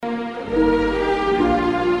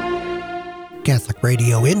Catholic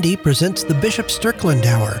Radio Indy presents the Bishop Strickland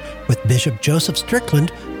Hour with Bishop Joseph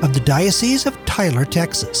Strickland of the Diocese of Tyler,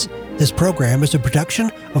 Texas. This program is a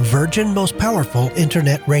production of Virgin Most Powerful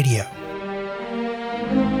Internet Radio.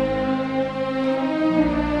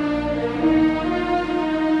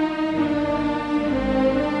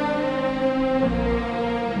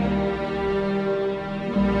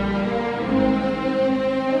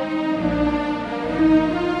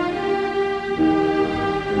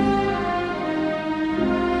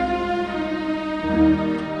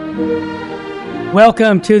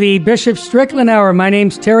 Welcome to the Bishop Strickland Hour. My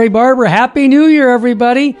name's Terry Barber. Happy New Year,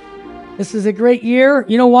 everybody. This is a great year.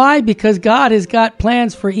 You know why? Because God has got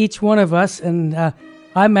plans for each one of us, and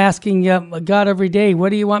I'm asking God every day, what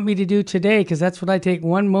do you want me to do today? Because that's what I take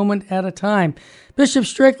one moment at a time. Bishop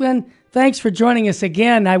Strickland, thanks for joining us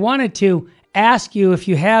again. I wanted to ask you if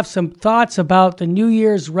you have some thoughts about the New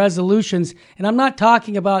Year's resolutions, and I'm not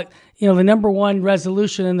talking about, the number one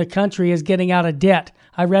resolution in the country is getting out of debt.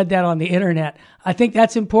 I read that on the internet. I think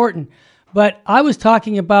that's important. But I was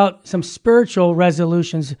talking about some spiritual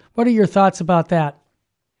resolutions. What are your thoughts about that?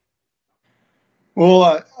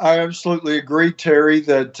 Well, I absolutely agree, Terry,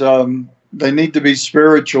 that they need to be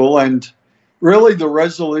spiritual. And really the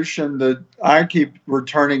resolution that I keep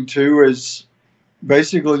returning to is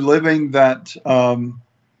basically living that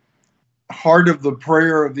heart of the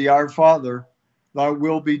prayer of the Our Father, thy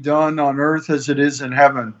will be done on earth as it is in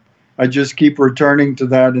heaven. I just keep returning to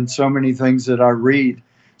that in so many things that I read.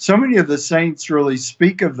 So many of the saints really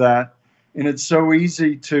speak of that, and it's so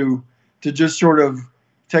easy to just sort of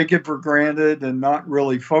take it for granted and not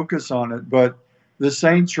really focus on it. But the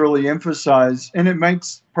saints really emphasize, and it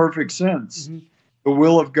makes perfect sense, the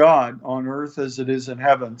will of God on earth as it is in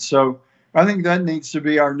heaven. So I think that needs to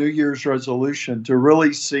be our New Year's resolution, to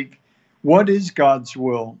really seek what is God's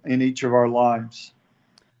will in each of our lives.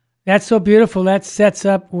 That's so beautiful. That sets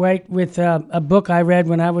up right with a book I read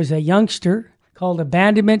when I was a youngster called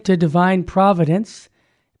Abandonment to Divine Providence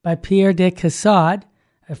by Pierre de Caussade,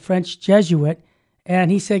 a French Jesuit.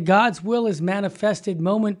 And he said God's will is manifested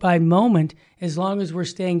moment by moment as long as we're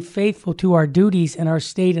staying faithful to our duties and our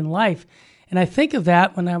state in life. And I think of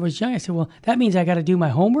that when I was young. I said, well, that means I got to do my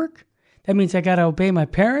homework. That means I got to obey my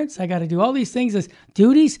parents. I got to do all these things as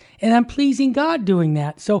duties, and I'm pleasing God doing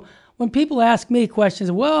that. So when people ask me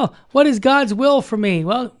questions, well, what is God's will for me?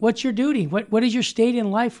 Well, what's your duty? What is your state in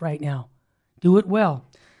life right now? Do it well.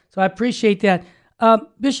 So I appreciate that.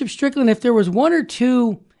 Bishop Strickland, if there was one or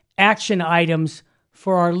two action items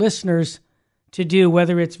for our listeners to do,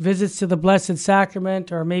 whether it's visits to the Blessed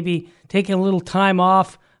Sacrament or maybe taking a little time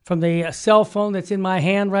off from the cell phone that's in my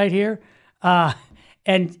hand right here,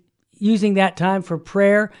 and using that time for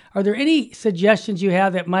prayer, are there any suggestions you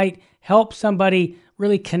have that might help somebody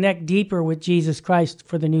really connect deeper with Jesus Christ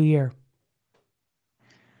for the new year?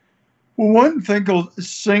 Well, one simple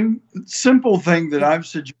thing that I've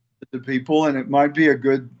suggested to people, and it might be a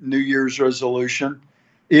good New Year's resolution,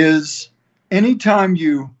 is anytime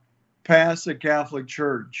you pass a Catholic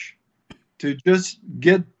church, to just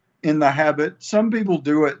get in the habit. Some people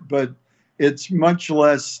do it, but it's much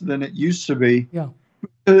less than it used to be. Yeah.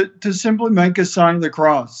 To simply make a sign of the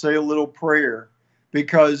cross, say a little prayer,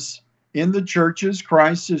 because in the churches,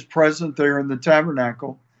 Christ is present there in the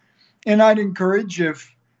tabernacle. And I'd encourage,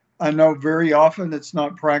 if I know very often it's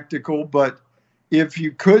not practical, but if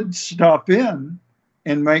you could stop in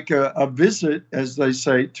and make a visit, as they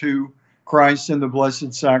say, to Christ in the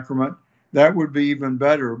Blessed Sacrament, that would be even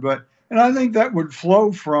better. And I think that would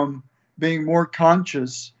flow from being more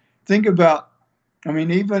conscious. Think about,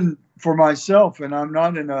 even for myself, and I'm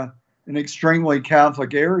not in an extremely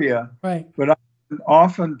Catholic area, right, but I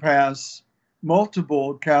often pass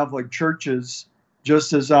multiple Catholic churches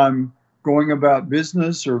just as I'm going about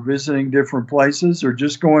business or visiting different places or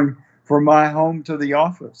just going from my home to the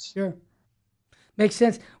office. Sure. Makes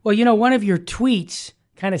sense. Well, one of your tweets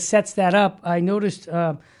kind of sets that up. I noticed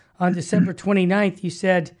on December 29th, you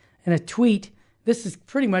said in a tweet, this is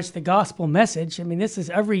pretty much the gospel message. This is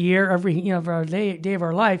every year, for our day of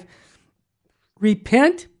our life.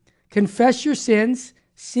 Repent, confess your sins,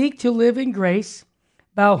 seek to live in grace,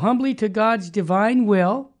 bow humbly to God's divine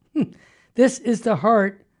will. This is the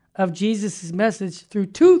heart of Jesus' message through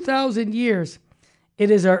 2,000 years. It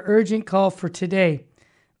is our urgent call for today.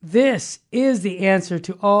 This is the answer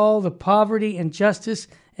to all the poverty, injustice,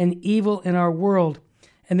 and evil in our world.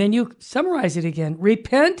 And then you summarize it again.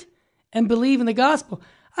 Repent and believe in the gospel.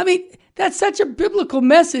 That's such a biblical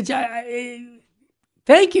message.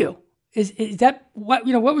 Thank you. Is that what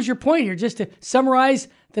was your point here? Just to summarize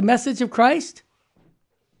the message of Christ?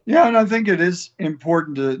 Yeah, and I think it is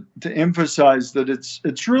important to emphasize that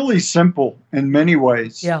it's really simple in many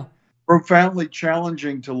ways. Yeah. Profoundly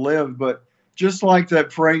challenging to live, but just like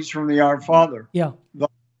that phrase from the Our Father, Yeah. "Thy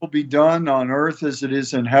will be done on earth as it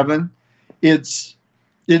is in heaven."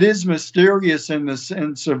 It is mysterious in the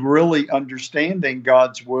sense of really understanding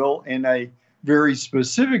God's will in a very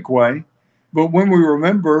specific way. But when we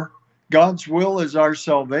remember God's will is our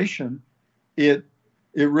salvation, it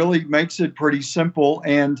really makes it pretty simple.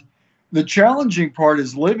 And the challenging part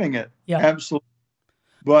is living it. Yeah. Absolutely.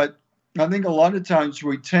 But I think a lot of times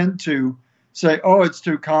we tend to say, oh, it's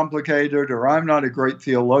too complicated, or I'm not a great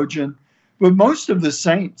theologian. But most of the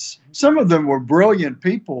saints, some of them were brilliant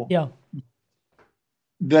people. Yeah.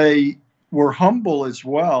 They were humble as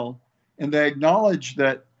well, and they acknowledged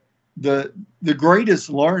that the greatest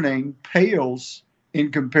learning pales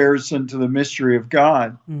in comparison to the mystery of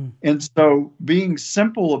God. And so being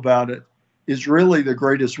simple about it is really the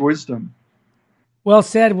greatest wisdom. Well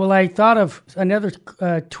said. Well, I thought of another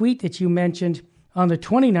tweet that you mentioned on the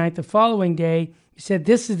 29th, the following day. You said,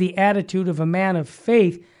 "This is the attitude of a man of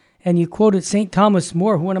faith." And you quoted St. Thomas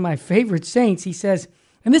More, one of my favorite saints. He says,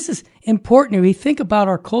 and this is important, we think about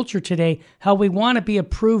our culture today, how we want to be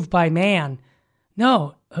approved by man.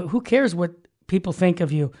 No, who cares what people think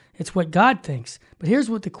of you? It's what God thinks. But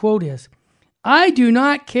here's what the quote is. "I do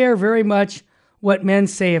not care very much what men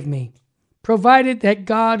say of me, provided that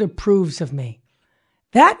God approves of me."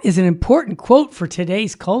 That is an important quote for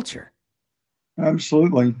today's culture.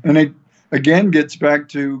 Absolutely. And it again gets back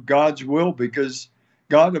to God's will, because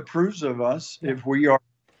God approves of us if we are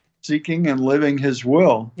seeking and living his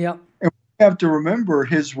will. Yeah. And we have to remember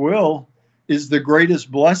his will is the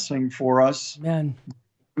greatest blessing for us. Amen.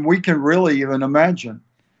 We can really even imagine,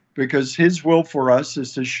 because his will for us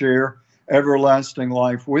is to share everlasting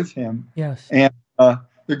life with him. Yes. And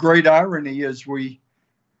the great irony is we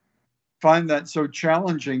find that so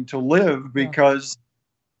challenging to live, because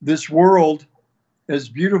this world, as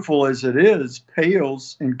beautiful as it is,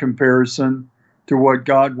 pales in comparison to what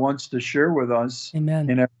God wants to share with us. Amen.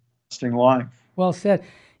 In everlasting life. Well said.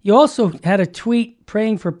 You also had a tweet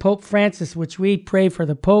praying for Pope Francis, which we pray for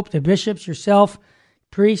the Pope, the bishops, yourself,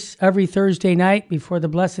 priests every Thursday night before the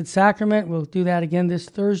Blessed Sacrament. We'll do that again this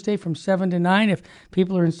Thursday from 7 to 9. If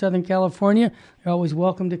people are in Southern California, you're always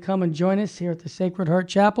welcome to come and join us here at the Sacred Heart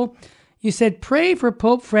Chapel. You said, pray for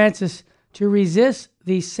Pope Francis to resist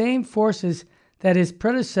these same forces that his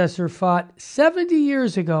predecessor fought 70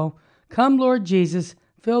 years ago. Come, Lord Jesus,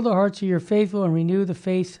 fill the hearts of your faithful and renew the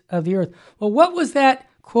face of the earth. Well, what was that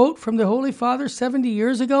quote from the Holy Father 70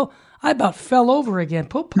 years ago? I about fell over again.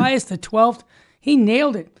 Pope Pius XII, he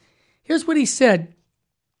nailed it. Here's what he said.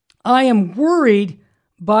 "I am worried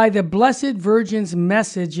by the Blessed Virgin's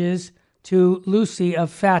messages to Lucy of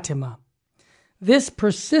Fatima. This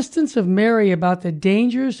persistence of Mary about the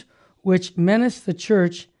dangers which menace the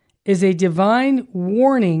Church is a divine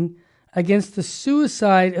warning against the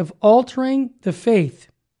suicide of altering the faith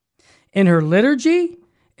in her liturgy,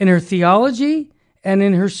 in her theology, and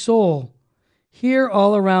in her soul, here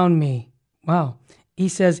all around me." Wow. He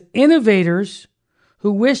says, innovators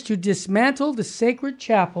who wish to dismantle the sacred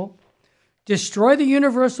chapel, destroy the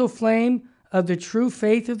universal flame of the true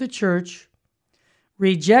faith of the Church,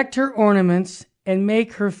 reject her ornaments, and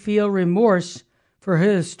make her feel remorse for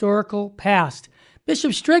her historical past.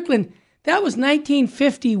 Bishop Strickland, that was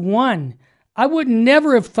 1951. I would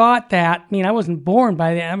never have thought that. I mean, I wasn't born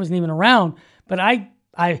by then. I wasn't even around. But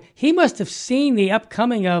he must have seen the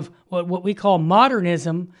upcoming of what we call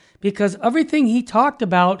modernism, because everything he talked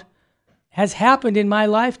about has happened in my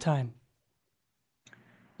lifetime.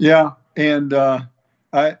 Yeah, and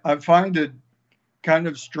I find it kind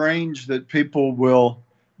of strange that people will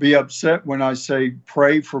be upset when I say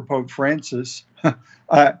pray for Pope Francis.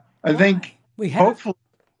 I think hopefully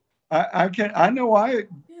I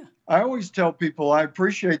always tell people I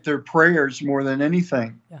appreciate their prayers more than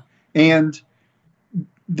anything. Yeah. And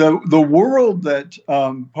the world that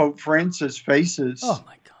Pope Francis faces, oh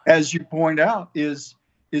my God, as you point out, is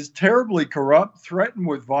terribly corrupt, threatened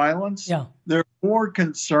with violence. Yeah. There are more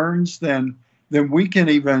concerns than we can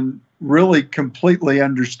even really completely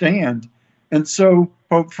understand. And so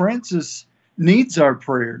Pope Francis needs our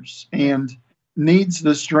prayers and needs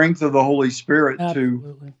the strength of the Holy Spirit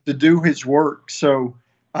to do his work. So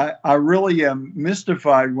I really am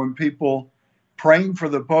mystified when people praying for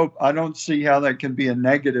the Pope. I don't see how that can be a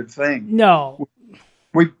negative thing. No.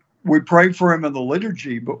 We pray for him in the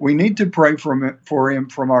liturgy, but we need to pray for him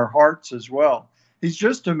from our hearts as well. He's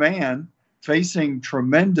just a man facing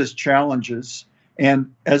tremendous challenges,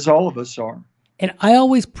 and as all of us are. And I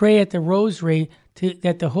always pray at the rosary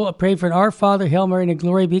pray for an Our Father, Hail Mary, and a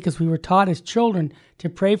Glory Be, because we were taught as children to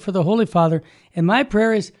pray for the Holy Father. And my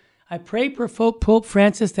prayer is, I pray for Pope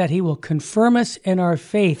Francis that he will confirm us in our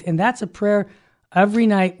faith. And that's a prayer every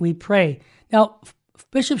night we pray. Now,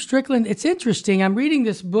 Bishop Strickland, it's interesting. I'm reading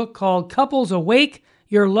this book called Couples Awake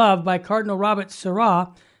Your Love by Cardinal Robert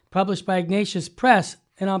Sarah, published by Ignatius Press.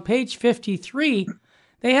 And on page 53,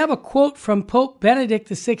 they have a quote from Pope Benedict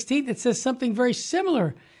XVI that says something very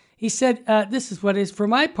similar. He said, this is what it is, for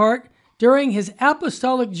my part, during his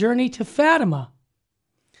apostolic journey to Fatima,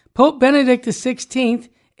 Pope Benedict XVI,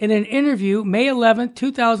 in an interview May 11,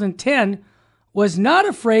 2010, was not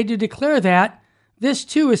afraid to declare that this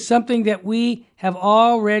too is something that we have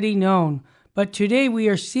already known, but today we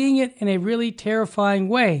are seeing it in a really terrifying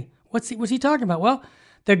way. What's he talking about? Well,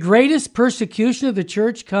 the greatest persecution of the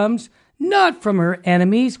church comes not from her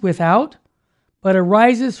enemies without, but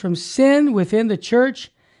arises from sin within the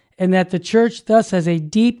church, and that the church thus has a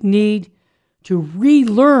deep need to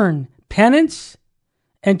relearn penance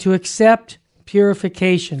and to accept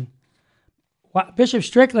purification. Bishop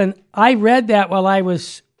Strickland, I read that while I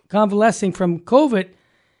was convalescing from COVID,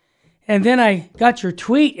 and then I got your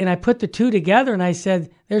tweet and I put the two together and I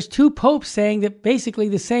said, there's two popes saying that basically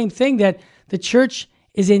the same thing, that the church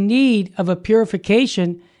is in need of a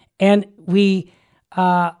purification, and we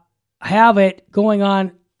have it going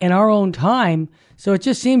on in our own time. So it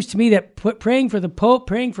just seems to me that praying for the Pope,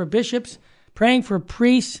 praying for bishops, praying for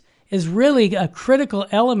priests is really a critical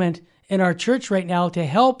element in our church right now to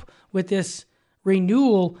help with this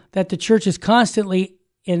renewal that the church is constantly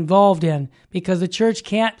involved in, because the church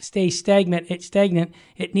can't stay stagnant.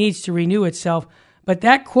 It needs to renew itself. But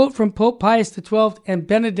that quote from Pope Pius XII and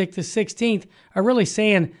Benedict XVI are really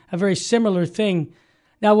saying a very similar thing.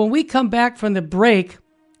 Now, when we come back from the break,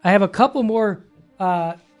 I have a couple more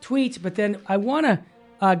tweets, but then I want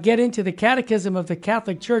to get into the Catechism of the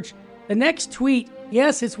Catholic Church. The next tweet,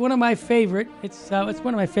 yes, it's one of my favorite. It's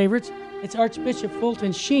one of my favorites. It's Archbishop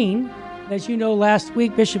Fulton Sheen. As you know, last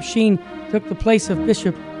week, Bishop Sheen took the place of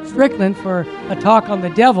Bishop Strickland for a talk on the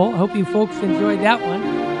devil. I hope you folks enjoyed that one.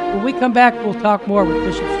 When we come back, we'll talk more with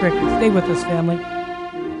Bishop Strickland. Stay with us, family.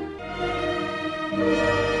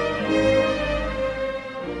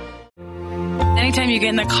 Anytime you get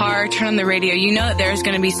in the car, turn on the radio, you know that there's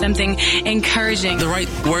going to be something encouraging. The right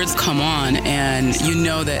words come on, and you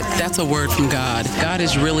know that that's a word from God. God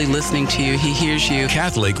is really listening to you. He hears you.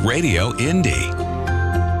 Catholic Radio Indy.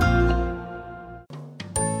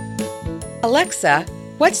 Alexa,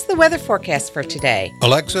 what's the weather forecast for today?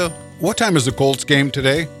 Alexa, what time is the Colts game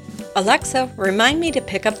today? Alexa, remind me to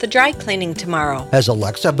pick up the dry cleaning tomorrow. Has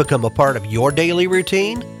Alexa become a part of your daily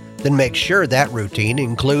routine? Then make sure that routine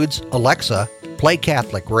includes Alexa, play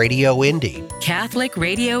Catholic Radio Indy. Catholic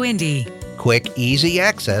Radio Indy. Quick, easy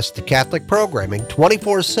access to Catholic programming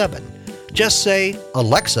 24/7. Just say,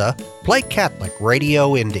 Alexa, play Catholic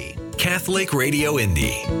Radio Indy. Catholic Radio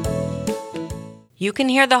Indy. You can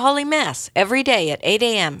hear the Holy Mass every day at 8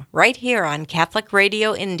 a.m. right here on Catholic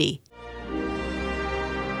Radio Indy.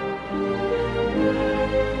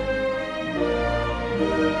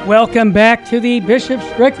 Welcome back to the Bishop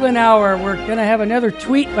Strickland Hour. We're going to have another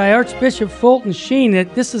tweet by Archbishop Fulton Sheen.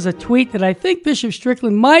 This is a tweet that I think Bishop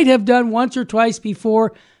Strickland might have done once or twice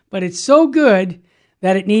before, but it's so good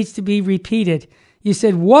that it needs to be repeated. You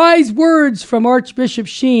said, wise words from Archbishop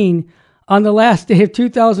Sheen on the last day of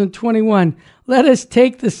 2021. Let us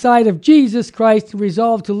take the side of Jesus Christ and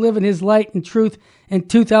resolve to live in his light and truth in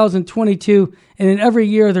 2022 and in every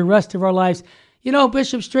year of the rest of our lives. You know,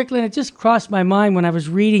 Bishop Strickland, it just crossed my mind when I was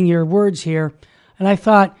reading your words here, and I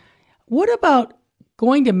thought, what about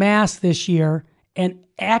going to Mass this year and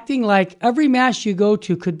acting like every Mass you go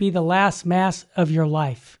to could be the last Mass of your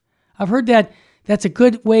life? I've heard that that's a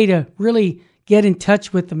good way to really get in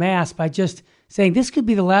touch with the Mass, by just saying, this could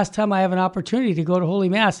be the last time I have an opportunity to go to Holy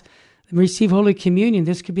Mass and receive Holy Communion.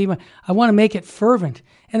 This could be I want to make it fervent.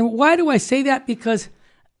 And why do I say that? Because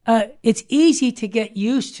it's easy to get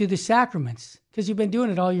used to the sacraments, because you've been doing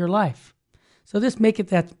it all your life. So this make it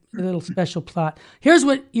that little special plot. Here's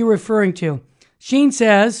what you're referring to. Sheen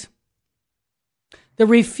says, the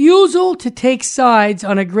refusal to take sides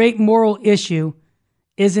on a great moral issue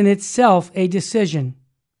is in itself a decision.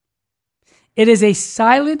 It is a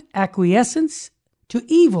silent acquiescence to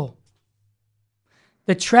evil.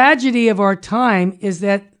 The tragedy of our time is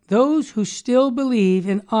that those who still believe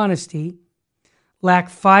in honesty lack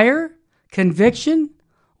fire, conviction,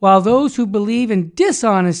 while those who believe in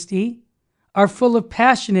dishonesty are full of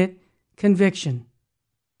passionate conviction.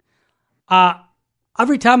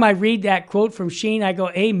 Every time I read that quote from Sheen, I go,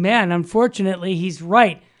 amen. Unfortunately, he's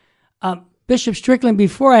right. Bishop Strickland,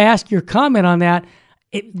 before I ask your comment on that,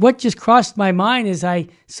 what just crossed my mind is I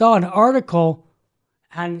saw an article,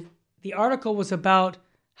 and the article was about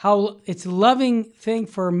how it's a loving thing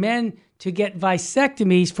for men to get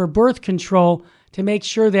vasectomies for birth control to make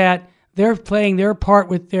sure that they're playing their part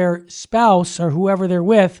with their spouse or whoever they're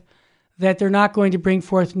with, that they're not going to bring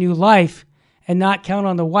forth new life and not count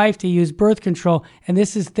on the wife to use birth control. And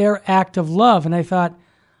this is their act of love. And I thought,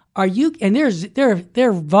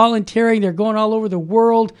 they're volunteering, they're going all over the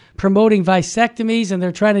world promoting vasectomies, and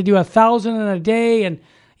they're trying to do 1,000 in a day, and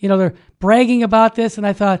they're bragging about this. And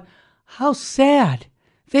I thought, how sad.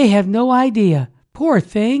 They have no idea. Poor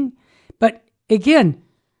thing. But again,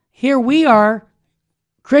 here we are,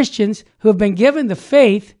 Christians who have been given the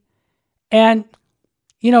faith, and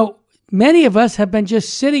many of us have been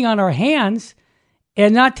just sitting on our hands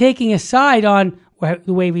and not taking a side on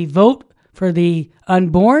the way we vote for the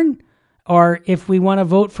unborn, or if we want to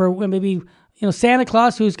vote for maybe Santa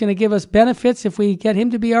Claus, who's going to give us benefits if we get him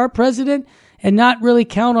to be our president, and not really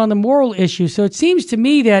count on the moral issue. So it seems to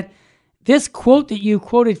me that this quote that you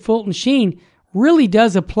quoted, Fulton Sheen, really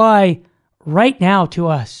does apply right now to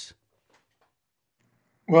us.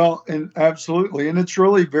 Well, and absolutely. And it's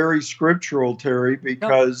really very scriptural, Terry,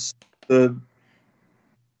 because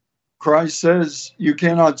Christ says you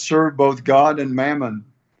cannot serve both God and mammon.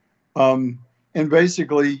 And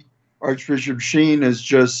basically, Archbishop Sheen is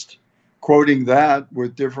just quoting that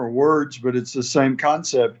with different words, but it's the same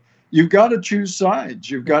concept. You've got to choose sides.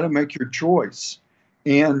 You've got to make your choice.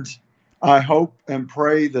 And I hope and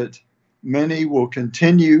pray that many will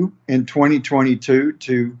continue in 2022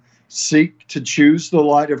 to seek to choose the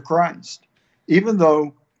light of Christ, even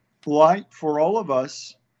though light for all of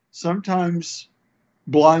us sometimes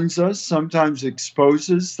blinds us, sometimes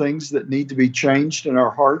exposes things that need to be changed in our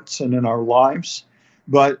hearts and in our lives.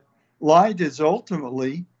 But light is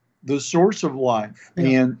ultimately the source of life,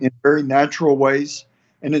 and in very natural ways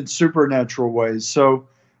and in supernatural ways. So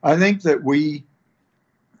I think that we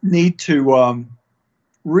need to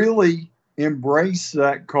really embrace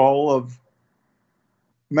that call of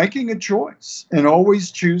making a choice and always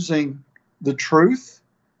choosing the truth,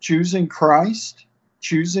 choosing Christ,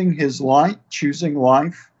 choosing his light, choosing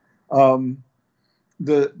life.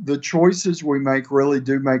 The choices we make really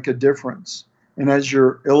do make a difference. And as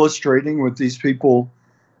you're illustrating with these people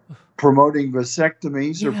promoting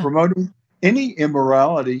vasectomies or promoting any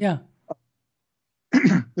immorality,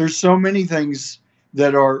 there's so many things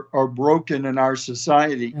that are broken in our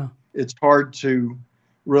society. It's hard to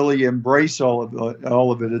really embrace all of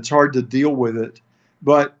it. It's hard to deal with it.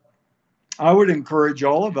 But I would encourage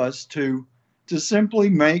all of us to simply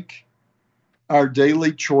make our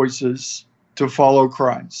daily choices to follow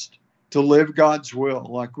Christ, to live God's will,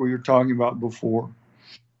 like we were talking about before.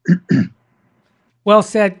 Well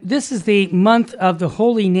said. This is the month of the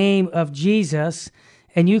holy name of Jesus,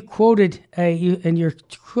 and you quoted in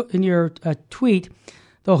your tweet,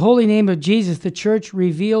 the holy name of Jesus. The church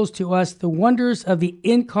reveals to us the wonders of the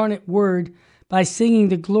incarnate Word by singing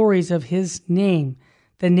the glories of his name.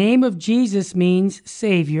 The name of Jesus means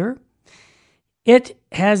Savior. It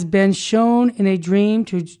has been shown in a dream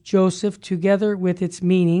to Joseph, together with its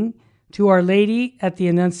meaning to Our Lady at the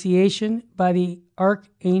Annunciation by the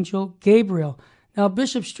Archangel Gabriel. Now,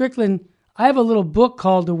 Bishop Strickland, I have a little book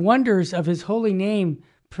called The Wonders of His Holy Name,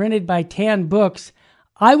 printed by Tan Books.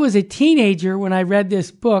 I was a teenager when I read this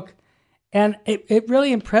book, and it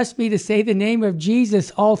really impressed me to say the name of Jesus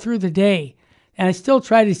all through the day. And I still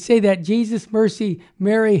try to say that, Jesus, mercy,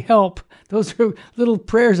 Mary, help. Those are little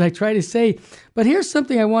prayers I try to say. But here's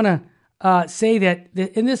something I want to say that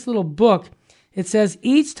in this little book, it says,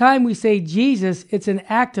 each time we say Jesus, it's an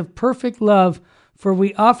act of perfect love, for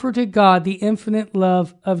we offer to God the infinite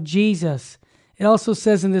love of Jesus. It also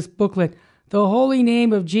says in this booklet, the holy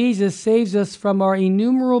name of Jesus saves us from our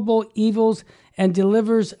innumerable evils and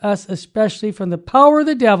delivers us especially from the power of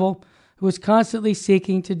the devil, who is constantly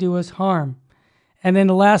seeking to do us harm. And then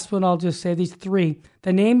the last one, I'll just say these three.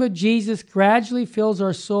 The name of Jesus gradually fills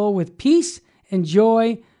our soul with peace and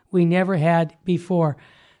joy we never had before.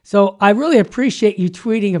 So I really appreciate you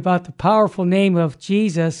tweeting about the powerful name of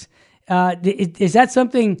Jesus. Is that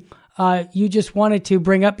something you just wanted to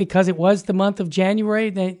bring up because it was the month of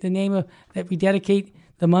January, the name of that we dedicate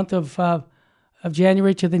the month of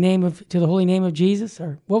January to the holy name of Jesus?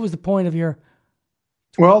 Or what was the point of your?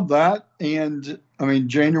 Well, that, and I mean,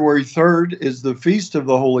 January 3rd is the Feast of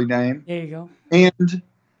the Holy Name. There you go. And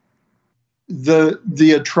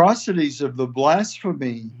the atrocities of the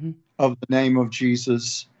blasphemy of the name of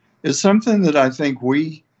Jesus is something that I think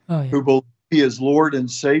we who believe he is Lord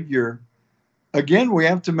and Savior, again, we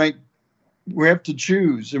have to make we have to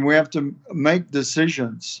choose and we have to make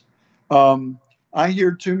decisions. I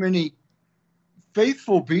hear too many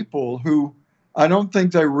faithful people who I don't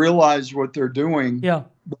think they realize what they're doing. Yeah.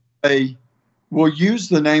 They will use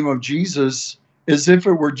the name of Jesus as if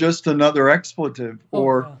it were just another expletive,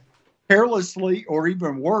 or carelessly, or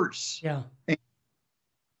even worse. Yeah. And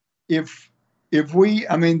if we,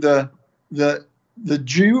 I mean, the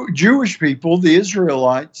Jewish people, the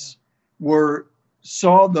Israelites,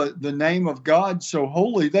 saw the name of God so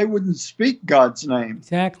holy, they wouldn't speak God's name.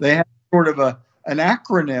 Exactly. They had sort of an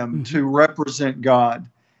acronym to represent God.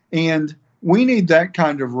 And we need that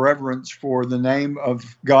kind of reverence for the name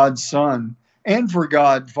of God's Son, and for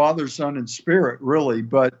God, Father, Son, and Spirit, really.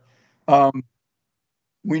 But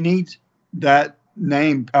we need that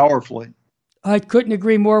name powerfully. I couldn't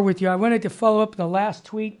agree more with you. I wanted to follow up the last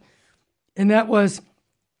tweet, and that was,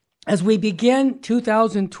 as we begin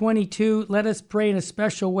 2022, let us pray in a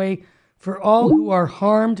special way for all who are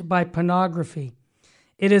harmed by pornography.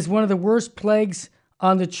 It is one of the worst plagues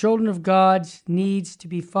on the children of God, needs to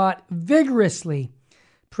be fought vigorously.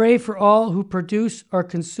 Pray for all who produce or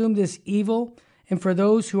consume this evil, and for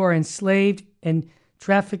those who are enslaved and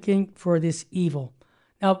trafficking for this evil.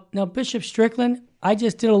 Now, Bishop Strickland, I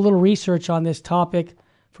just did a little research on this topic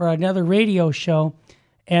for another radio show,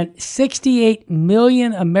 and 68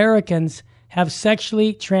 million Americans have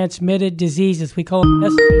sexually transmitted diseases. We call them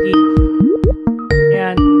STDs.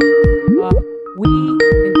 And we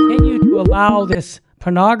continue to allow this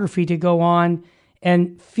pornography to go on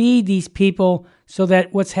and feed these people, so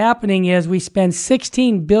that what's happening is we spend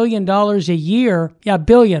 $16 billion a year,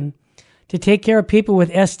 billion, to take care of people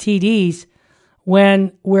with STDs,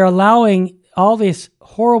 when we're allowing all this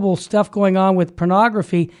horrible stuff going on with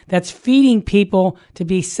pornography that's feeding people to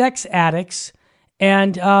be sex addicts.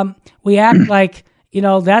 And we act like,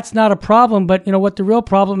 that's not a problem. But, what the real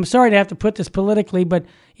problem, I'm sorry to have to put this politically, but,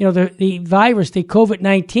 the virus, the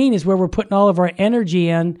COVID-19 is where we're putting all of our energy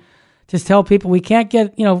in to tell people we can't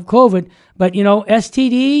get, COVID. But,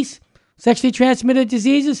 STDs, sexually transmitted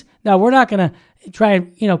diseases, no, we're not going to try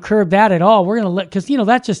and, curb that at all. We're going to let, because,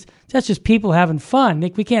 that's just people having fun.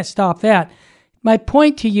 We can't stop that. My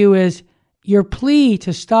point to you is your plea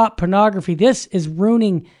to stop pornography. This is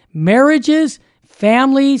ruining marriages,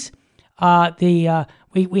 families. We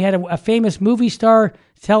had a famous movie star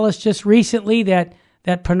tell us just recently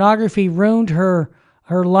that pornography ruined her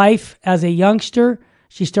life as a youngster.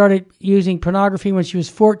 She started using pornography when she was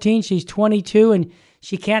 14. She's 22, and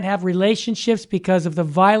she can't have relationships because of the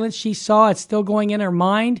violence she saw. It's still going in her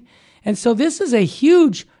mind. And so this is a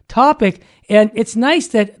huge topic, and it's nice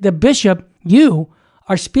that the bishop, you,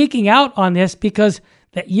 are speaking out on this, because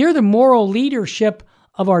that you're the moral leadership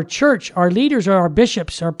of our church. Our leaders are our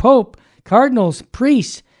bishops, our pope, cardinals,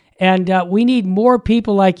 priests, and we need more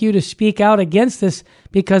people like you to speak out against this,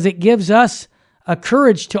 because it gives us a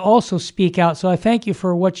courage to also speak out. So I thank you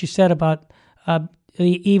for what you said about the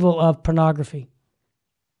evil of pornography.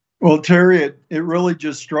 Well, Terry, it really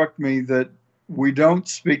just struck me that we don't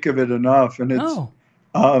speak of it enough, and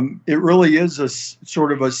it really is a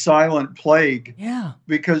sort of a silent plague. Yeah.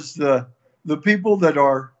 Because the people that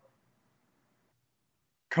are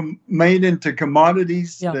made into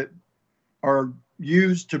commodities that are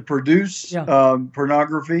used to produce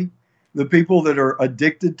pornography, the people that are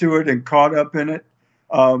addicted to it and caught up in it,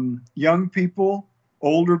 young people,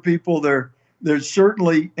 older people, there's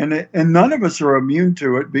certainly, and none of us are immune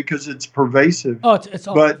to it because it's pervasive. Oh, it's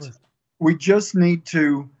all but over. We just need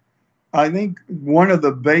to, I think one of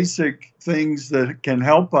the basic things that can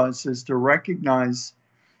help us is to recognize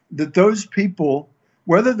that those people,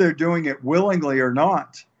 whether they're doing it willingly or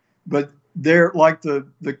not, but they're like the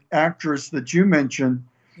actress that you mentioned,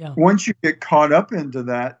 once you get caught up into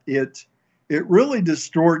that, it really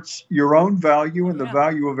distorts your own value and the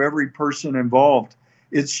value of every person involved.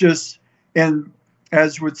 It's just, and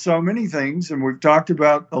as with so many things, and we've talked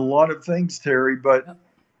about a lot of things, Terry, but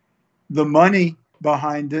the money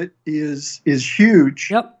behind it is huge.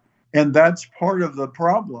 Yep. And that's part of the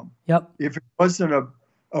problem. Yep. If it wasn't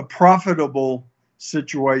a profitable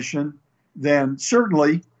situation, then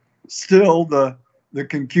certainly still the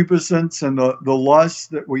concupiscence and the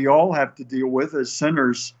lust that we all have to deal with as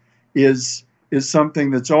sinners is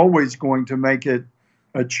something that's always going to make it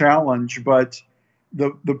a challenge. But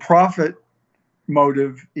the profit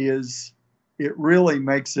motive it really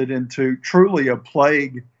makes it into truly a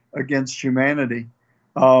plague against humanity.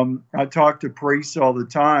 I talk to priests all the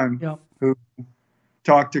time who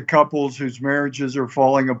talk to couples whose marriages are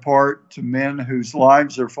falling apart, to men whose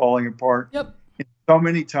lives are falling apart. Yep. And so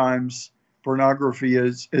many times pornography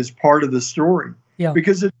is part of the story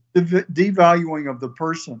because it's the devaluing of the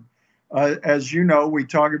person. as you know, we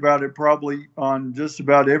talk about it probably on just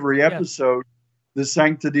about every episode, the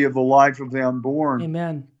sanctity of the life of the unborn.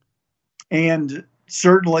 Amen. And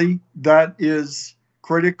certainly that is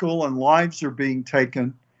critical and lives are being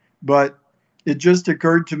taken. But it just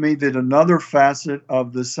occurred to me that another facet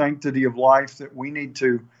of the sanctity of life that we need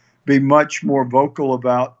to be much more vocal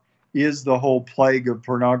about is the whole plague of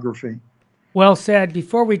pornography. Well said.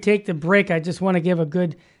 Before we take the break, I just want to give a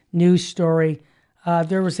good news story.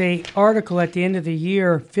 There was an article at the end of the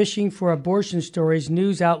year, Fishing for Abortion Stories.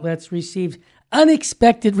 News outlets received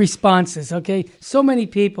unexpected responses, okay? So many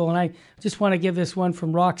people, and I just want to give this one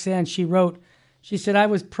from Roxanne. She wrote, she said, I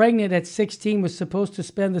was pregnant at 16, was supposed to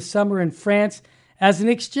spend the summer in France as an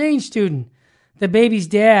exchange student. The baby's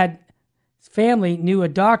dad's family knew a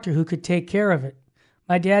doctor who could take care of it.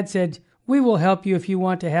 My dad said, we will help you if you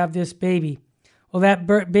want to have this baby. Well,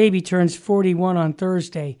 that baby turns 41 on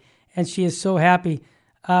Thursday, and she is so happy.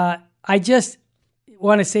 I just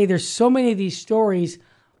want to say there's so many of these stories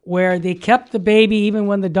where they kept the baby even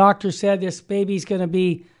when the doctor said this baby's going to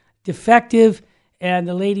be defective, and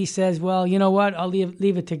the lady says, well, you know what, I'll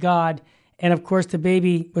leave it to God. And, of course, the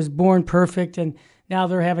baby was born perfect, and now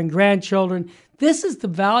they're having grandchildren. This is the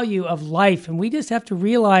value of life, and we just have to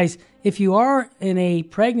realize if you are in a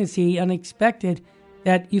pregnancy unexpected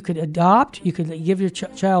that you could adopt, you could give your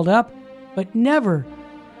child up, but never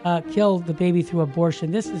kill the baby through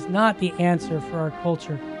abortion. This is not the answer for our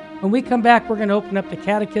culture. When we come back, we're going to open up the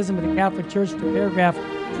Catechism of the Catholic Church to paragraph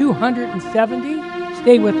 270.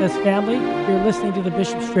 Stay with us, family. You're listening to the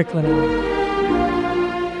Bishop Strickland Hour.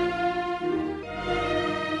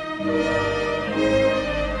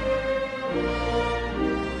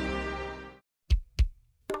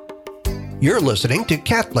 You're listening to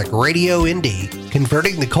Catholic Radio Indy,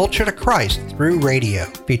 converting the culture to Christ through radio,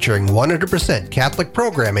 featuring 100% Catholic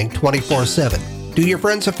programming 24/7. Do your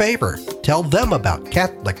friends a favor. Tell them about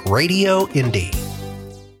Catholic Radio Indy.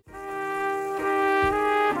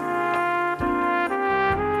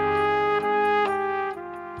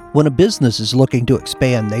 When a business is looking to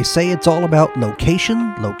expand, they say it's all about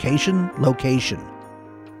location, location, location.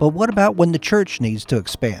 But what about when the church needs to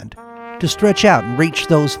expand? To stretch out and reach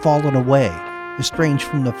those fallen away, estranged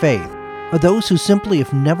from the faith, or those who simply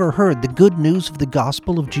have never heard the good news of the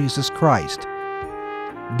gospel of Jesus Christ?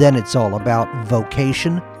 Then it's all about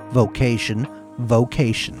vocation, vocation,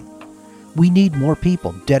 vocation. We need more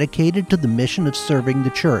people dedicated to the mission of serving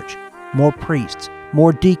the church, more priests,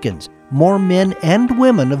 more deacons, more men and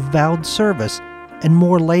women of vowed service, and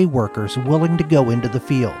more lay workers willing to go into the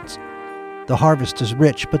fields. The harvest is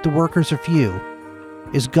rich, but the workers are few.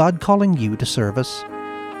 Is God calling you to service?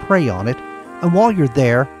 Pray on it, and while you're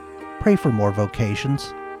there, pray for more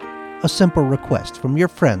vocations. A simple request from your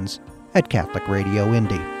friends at Catholic Radio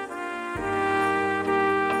Indy.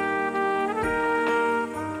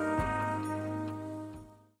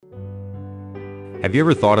 Have you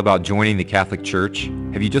ever thought about joining the Catholic Church?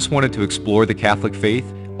 Have you just wanted to explore the Catholic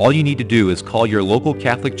faith? All you need to do is call your local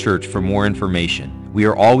Catholic Church for more information. We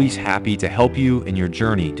are always happy to help you in your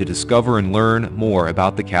journey to discover and learn more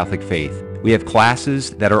about the Catholic faith. We have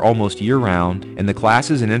classes that are almost year-round, and the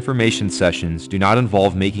classes and information sessions do not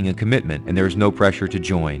involve making a commitment, and there is no pressure to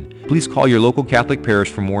join. Please call your local Catholic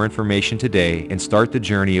parish for more information today and start the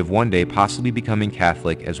journey of one day possibly becoming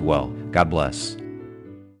Catholic as well. God bless.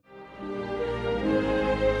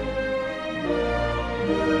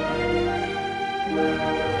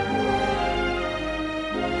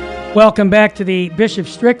 Welcome back to the Bishop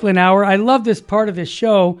Strickland Hour. I love this part of the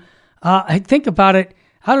show. I think about it.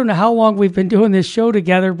 I don't know how long we've been doing this show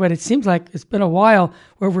together, but it seems like it's been a while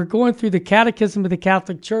where we're going through the Catechism of the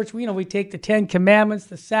Catholic Church. We take the 10 Commandments,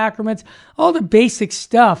 the sacraments, all the basic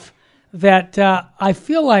stuff that I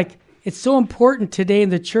feel like it's so important today in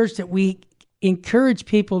the church that we encourage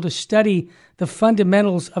people to study the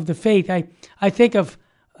fundamentals of the faith. I think of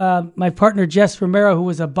my partner, Jess Romero, who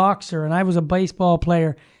was a boxer, and I was a baseball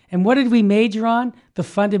player. And what did we major on? The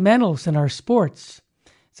fundamentals in our sports.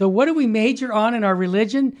 So what do we major on in our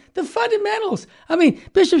religion? The fundamentals. I mean,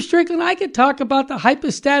 Bishop Strickland, I could talk about the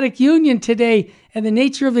hypostatic union today and the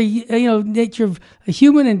nature of nature of a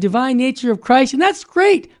human and divine nature of Christ. And that's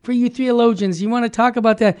great for you theologians. You want to talk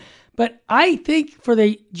about that. But I think for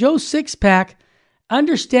the Joe Sixpack,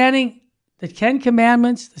 understanding the 10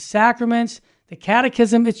 Commandments, the sacraments, the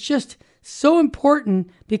catechism, it's just so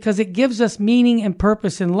important because it gives us meaning and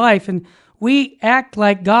purpose in life. And we act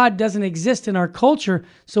like God doesn't exist in our culture,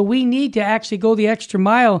 so we need to actually go the extra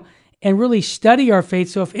mile and really study our faith.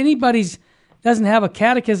 So if anybody doesn't have a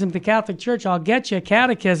catechism at the Catholic Church, I'll get you a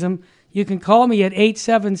catechism. You can call me at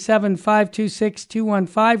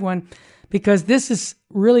 877-526-2151. because this is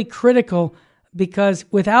really critical, because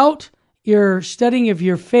without your studying of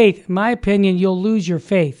your faith, in my opinion, you'll lose your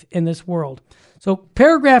faith in this world. So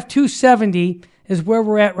paragraph 270 is where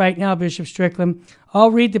we're at right now, Bishop Strickland.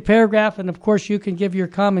 I'll read the paragraph, and of course you can give your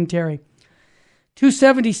commentary.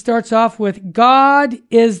 270 starts off with, God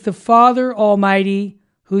is the Father Almighty,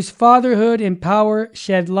 whose fatherhood and power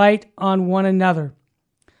shed light on one another.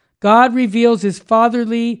 God reveals his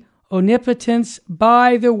fatherly omnipotence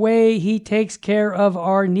by the way he takes care of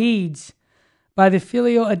our needs, by the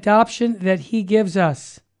filial adoption that he gives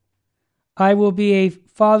us. I will be a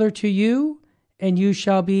father to you, and you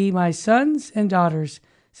shall be my sons and daughters,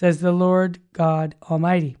 says the Lord God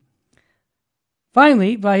Almighty.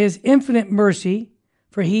 Finally, by his infinite mercy,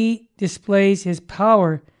 for he displays his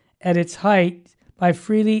power at its height by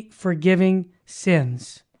freely forgiving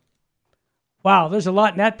sins. Wow, there's a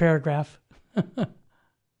lot in that paragraph.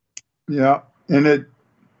 Yeah, and it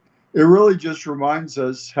really just reminds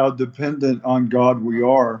us how dependent on God we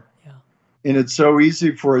are. Yeah. And it's so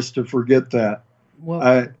easy for us to forget that. Well,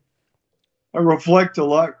 I reflect a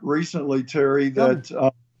lot recently, Terry, that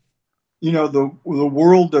the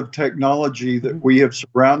world of technology that we have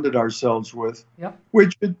surrounded ourselves with,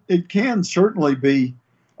 which it can certainly be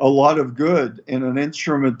a lot of good and an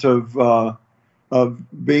instrument of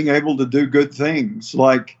being able to do good things,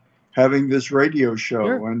 like having this radio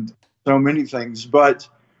show and so many things. But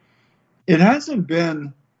it hasn't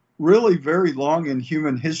been really very long in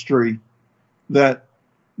human history that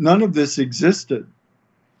none of this existed.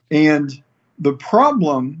 And the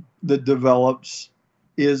problem that develops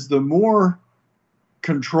is the more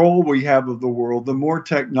control we have of the world, the more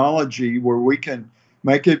technology where we can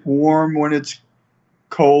make it warm when it's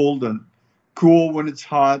cold and cool when it's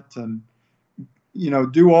hot, and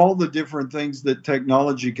do all the different things that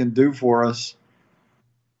technology can do for us,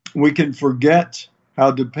 we can forget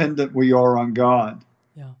how dependent we are on God.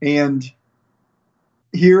 Yeah. And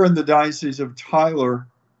here in the Diocese of Tyler,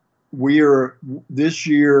 this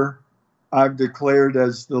year, I've declared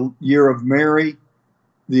as the year of Mary,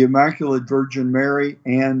 the Immaculate Virgin Mary,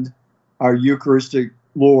 and our Eucharistic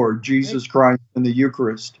Lord, Jesus Christ, in the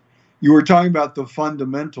Eucharist. You were talking about the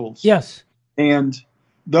fundamentals. Yes. And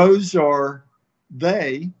those are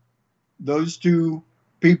those two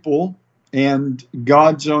people and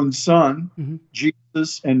God's own Son,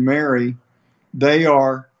 Jesus and Mary. They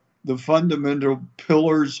are the fundamental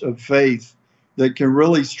pillars of faith that can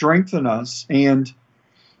really strengthen us. And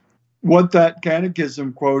what that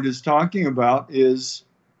catechism quote is talking about is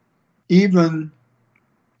even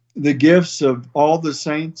the gifts of all the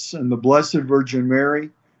saints and the Blessed Virgin Mary.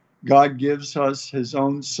 God gives us his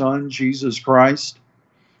own Son, Jesus Christ.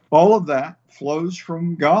 All of that flows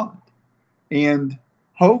from God. And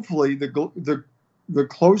hopefully the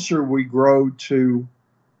closer we grow to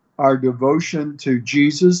our devotion to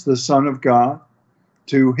Jesus, the Son of God,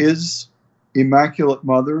 to his Immaculate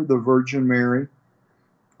Mother, the Virgin Mary,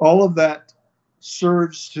 all of that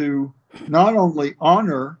serves to not only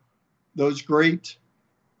honor those great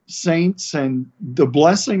saints and the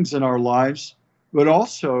blessings in our lives, but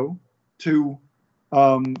also to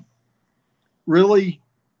really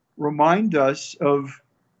remind us of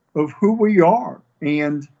who we are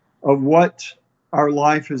and of what our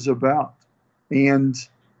life is about, and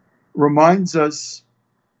reminds us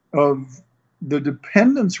of the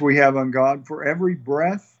dependence we have on God for every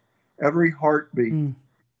breath, every heartbeat.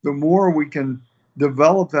 The more we can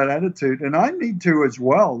develop that attitude, and I need to as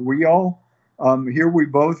well. We all, here we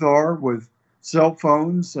both are with cell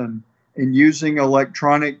phones and using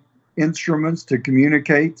electronic instruments to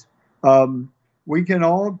communicate. We can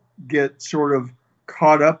all get sort of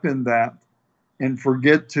caught up in that and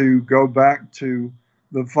forget to go back to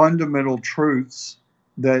the fundamental truths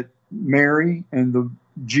that Mary and the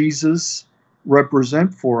Jesus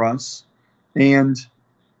represent for us, and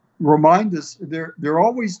remind us they're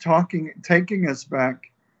always taking us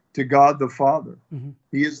back to God the Father.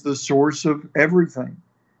 He is the source of everything.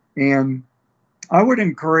 And I would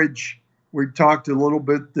encourage, we talked a little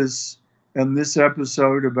bit in this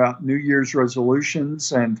episode about New Year's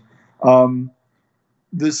resolutions, and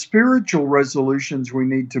the spiritual resolutions we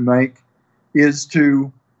need to make is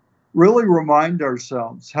to really remind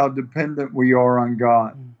ourselves how dependent we are on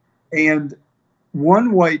God. And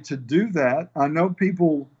one way to do that, I know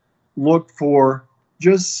people look for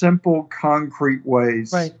just simple, concrete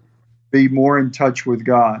ways to be more in touch with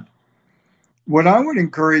God. What I would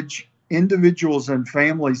encourage individuals and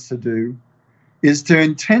families to do is to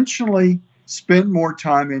intentionally spend more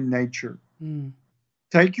time in nature.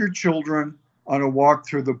 Take your children on a walk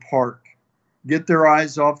through the park. Get their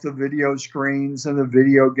eyes off the video screens and the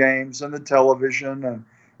video games and the television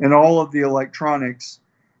and all of the electronics,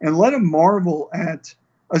 and let them marvel at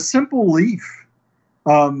a simple leaf,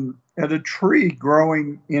 at a tree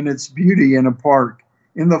growing in its beauty in a park,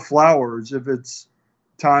 in the flowers, if it's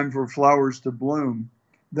time for flowers to bloom,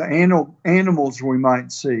 the animals we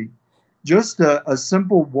might see. Just a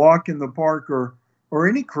simple walk in the park or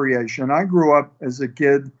any creation. I grew up as a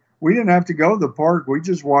kid. We didn't have to go to the park. We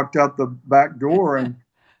just walked out the back door and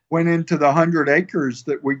went into the 100 acres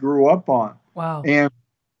that we grew up on. Wow.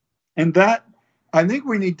 And that, I think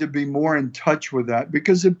we need to be more in touch with that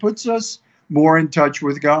because it puts us more in touch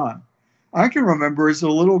with God. I can remember as a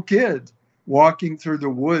little kid walking through the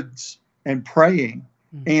woods and praying.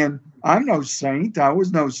 And I'm no saint. I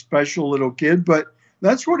was no special little kid, but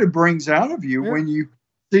that's what it brings out of you when you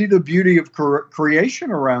see the beauty of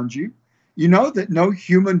creation around you. You know that no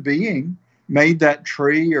human being made that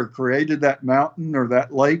tree or created that mountain or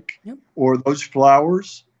that lake or those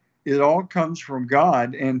flowers. It all comes from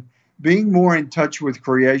God. And being more in touch with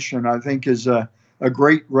creation, I think, is a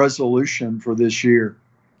great resolution for this year.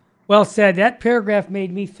 Well said. That paragraph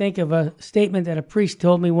made me think of a statement that a priest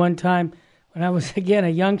told me one time when I was, again, a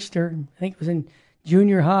youngster. I think it was in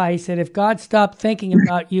junior high. He said, if God stopped thinking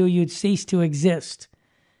about you, you'd cease to exist.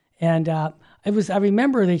 And I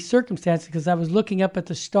remember the circumstances because I was looking up at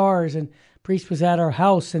the stars and priest was at our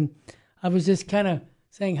house, and I was just kind of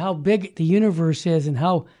saying how big the universe is and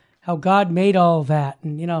how God made all of that.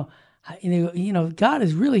 And, you know, God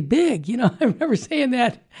is really big. You know, I remember saying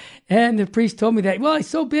that. And the priest told me that, well, he's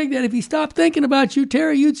so big that if he stopped thinking about you,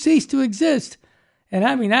 Terry, you'd cease to exist. And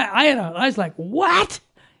I mean, I was like, what?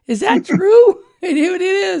 Is that true? And it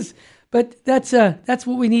is. But that's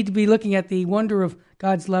what we need to be looking at, the wonder of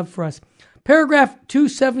God's love for us. Paragraph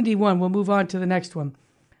 271, we'll move on to the next one.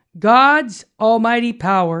 God's almighty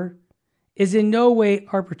power is in no way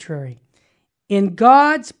arbitrary. In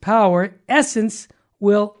God's power, essence,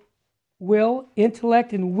 will,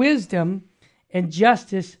 intellect, and wisdom and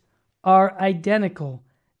justice are identical.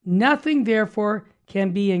 Nothing, therefore,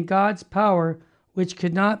 can be in God's power which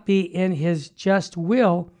could not be in his just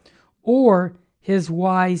will or his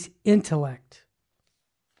wise intellect.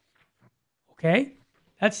 Okay?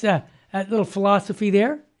 That's that little philosophy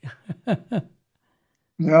there.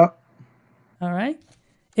 Yeah. All right.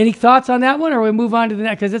 Any thoughts on that one, or we move on to the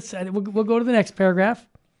next? Because we'll go to the next paragraph.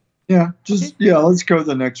 Yeah. Let's go to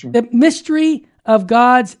the next one. The mystery of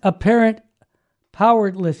God's apparent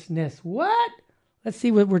powerlessness. What? Let's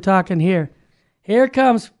see what we're talking here. Here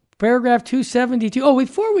comes paragraph 272. Oh,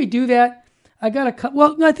 before we do that, I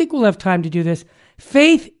think we'll have time to do this.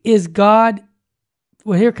 Faith is God.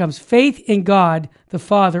 Well, here comes. Faith in God, the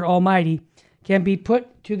Father Almighty, can be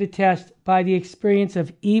put to the test by the experience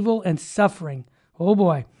of evil and suffering. Oh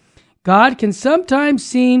boy. God can sometimes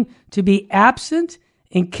seem to be absent,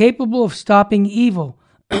 incapable of stopping evil.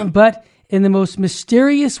 But in the most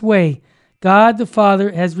mysterious way, God the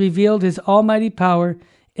Father has revealed his almighty power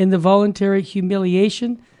in the voluntary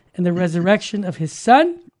humiliation and the resurrection of his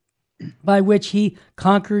Son, by which he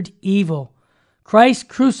conquered evil. Christ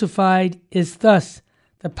crucified is thus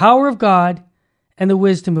the power of God and the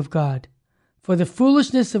wisdom of God. For the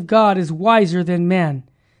foolishness of God is wiser than men,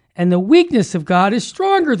 and the weakness of God is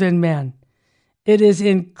stronger than men. It is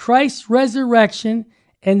in Christ's resurrection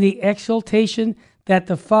and the exaltation that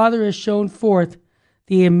the Father has shown forth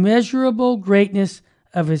the immeasurable greatness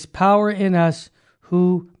of his power in us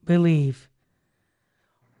who believe.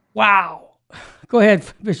 Wow. Go ahead,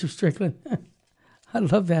 Bishop Strickland. I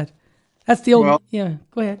love that. That's the old, go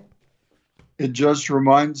ahead. It just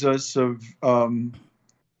reminds us of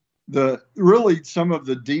really some of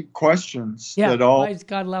the deep questions that all. Why does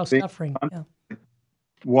God allow suffering? Yeah.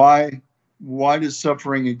 Why does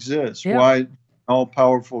suffering exist? Yeah. Why does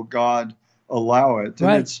all-powerful God allow it? And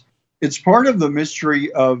right. it's part of the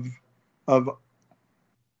mystery of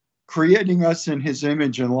creating us in his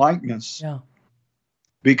image and likeness. Yeah.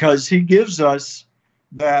 Because he gives us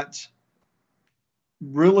that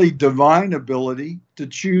really divine ability to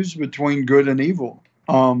choose between good and evil.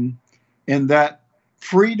 And that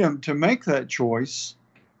freedom to make that choice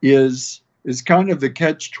is kind of the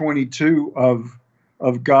catch-22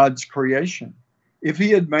 of God's creation. If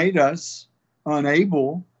he had made us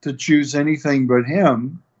unable to choose anything but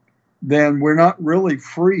him, then we're not really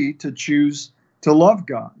free to choose to love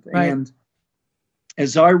God. Right. And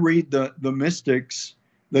as I read the mystics,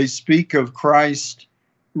 they speak of Christ's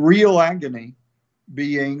real agony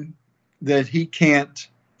being that he can't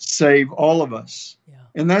save all of us. Yeah.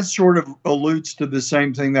 And that sort of alludes to the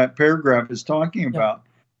same thing that paragraph is talking about,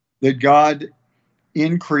 that God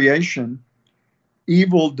in creation,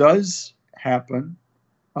 evil does happen.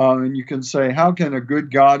 And you can say, how can a good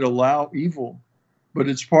God allow evil? but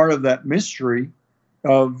it's part of that mystery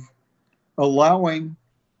of allowing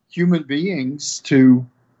human beings to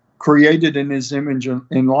created in his image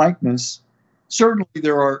and likeness. Certainly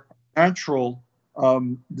there are natural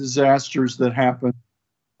disasters that happen,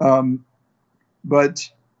 but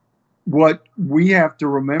what we have to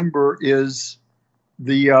remember is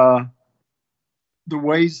the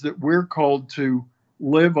ways that we're called to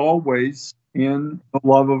live always in the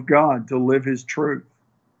love of God, to live his truth.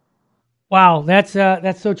 Wow, that's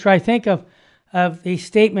so true. I think of the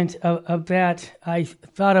statement of that I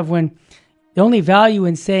thought of when the only value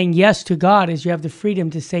in saying yes to God is you have the freedom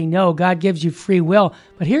to say no. God gives you free will.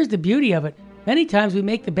 But here's the beauty of it. Many times we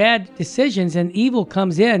make the bad decisions and evil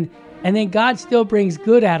comes in, and then God still brings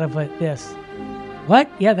good out of this.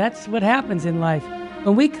 What? Yeah, that's what happens in life.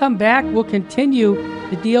 When we come back, we'll continue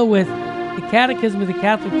to deal with the Catechism of the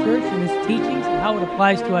Catholic Church and its teachings and how it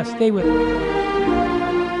applies to us. Stay with us.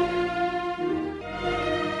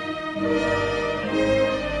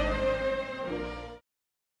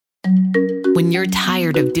 When you're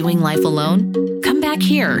tired of doing life alone, come back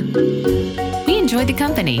here. We enjoy the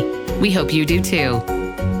company. We hope you do too.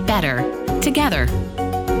 Better together.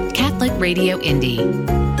 Catholic Radio Indy.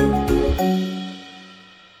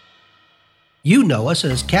 You know us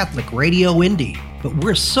as Catholic Radio Indy, but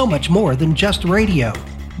we're so much more than just radio.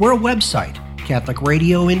 We're a website,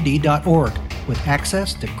 CatholicRadioIndy.org, with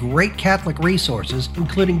access to great Catholic resources,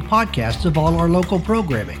 including podcasts of all our local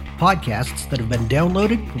programming. Podcasts that have been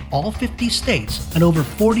downloaded from all 50 states and over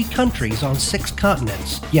 40 countries on 6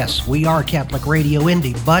 continents. Yes, we are Catholic Radio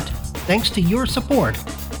Indy, but thanks to your support,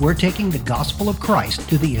 we're taking the gospel of Christ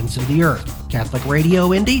to the ends of the earth. Catholic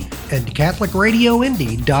Radio Indy and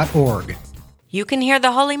CatholicRadioIndy.org. You can hear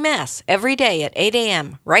the Holy Mass every day at 8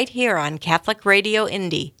 a.m. right here on Catholic Radio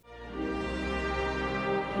Indy.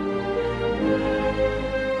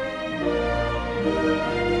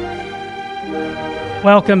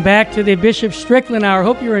 Welcome back to the Bishop Strickland Hour.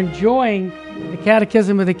 Hope you're enjoying the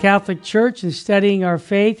Catechism of the Catholic Church and studying our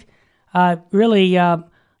faith. Really, as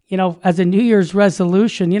a New Year's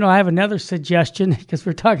resolution, I have another suggestion because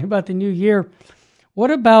we're talking about the new year. What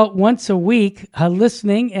about once a week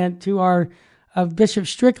listening and to our Bishop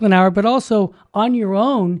Strickland Hour, but also on your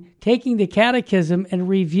own, taking the Catechism and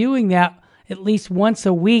reviewing that at least once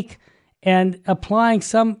a week and applying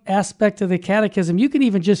some aspect of the Catechism. You can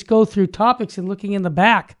even just go through topics and looking in the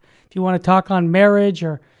back. If you want to talk on marriage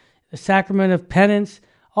or the sacrament of penance,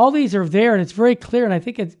 all these are there and it's very clear, and I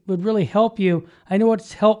think it would really help you. I know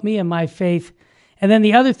it's helped me in my faith. And then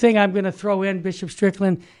the other thing I'm going to throw in, Bishop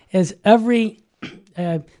Strickland, is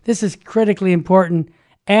this is critically important,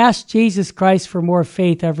 ask Jesus Christ for more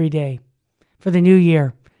faith every day for the new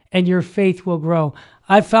year, and your faith will grow.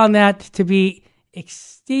 I found that to be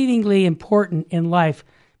exceedingly important in life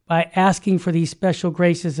by asking for these special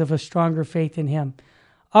graces of a stronger faith in him.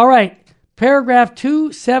 All right, paragraph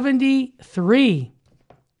 273.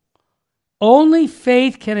 Only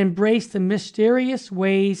faith can embrace the mysterious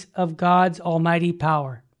ways of God's almighty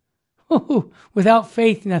power. Without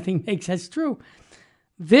faith, nothing makes sense. True.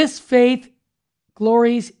 This faith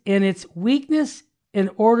glories in its weakness in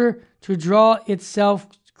order to draw itself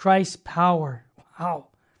Christ's power. Wow.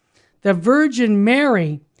 The Virgin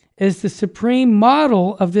Mary is the supreme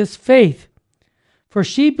model of this faith, for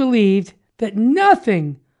she believed that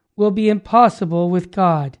nothing will be impossible with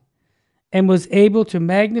God, and was able to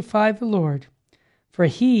magnify the Lord, for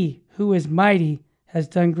he who is mighty has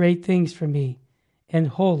done great things for me, and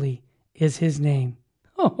holy is his name.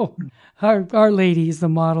 Oh, Our Lady is the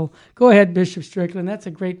model. Go ahead, Bishop Strickland. That's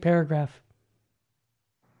a great paragraph.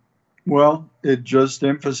 Well, it just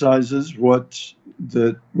emphasizes what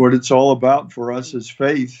it's all about for us as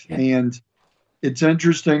faith. Yeah. And it's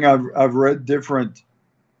interesting. I've read different.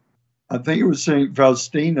 I think it was Saint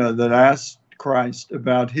Faustina that asked Christ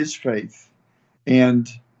about his faith, and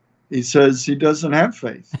he says he doesn't have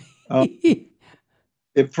faith.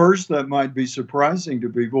 At first, that might be surprising to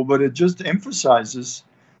people, but it just emphasizes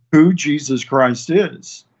who Jesus Christ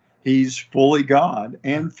is. He's fully God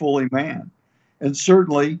and fully man, and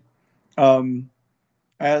certainly.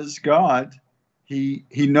 As God, he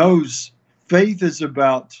knows faith is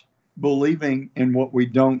about believing in what we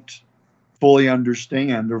don't fully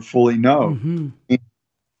understand or fully know. Mm-hmm.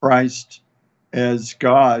 Christ, as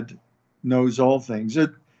God, knows all things.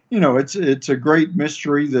 It's a great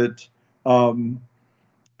mystery that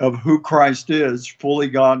of who Christ is, fully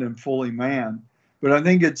God and fully man. But I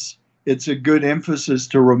think it's a good emphasis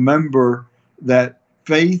to remember that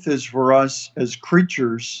faith is for us as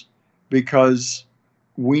creatures, because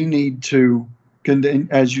we need to,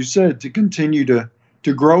 as you said, to continue to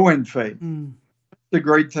grow in faith. the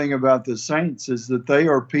great thing about the saints is that they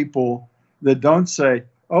are people that don't say,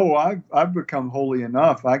 oh, I've become holy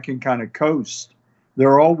enough, I can kind of coast.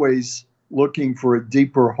 They're always looking for a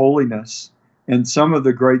deeper holiness. And some of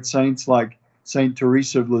the great saints like St.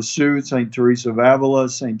 Teresa of Lisieux, St. Teresa of Avila,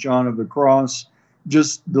 St. John of the Cross,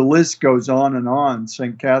 just the list goes on,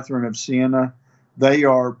 St. Catherine of Siena, they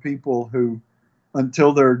are people who,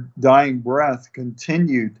 until their dying breath,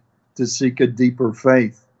 continued to seek a deeper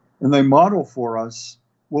faith. And they model for us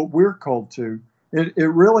what we're called to. It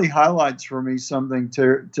really highlights for me something,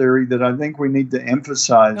 Terry, that I think we need to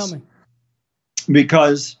emphasize.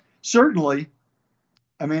 Because certainly,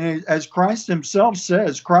 I mean, as Christ himself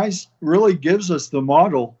says, Christ really gives us the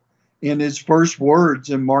model in his first words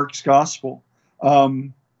in Mark's gospel.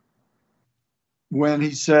 When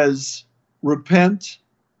he says, repent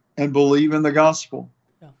and believe in the gospel.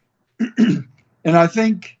 Yeah. And I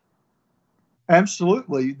think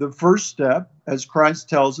absolutely the first step, as Christ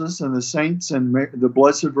tells us, and the saints and the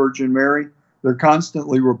Blessed Virgin Mary, they're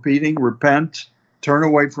constantly repeating, repent, turn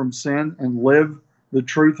away from sin, and live the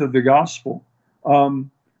truth of the gospel.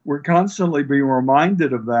 We're constantly being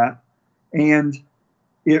reminded of that. And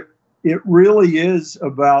it really is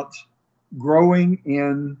about growing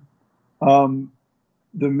in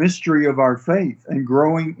the mystery of our faith and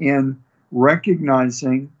growing in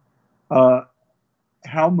recognizing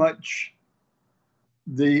how much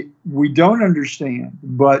we don't understand,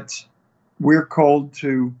 but we're called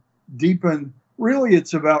to deepen. Really,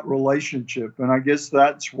 it's about relationship. And I guess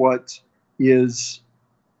that's what is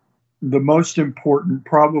the most important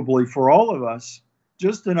probably for all of us,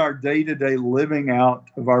 just in our day-to-day living out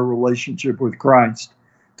of our relationship with Christ,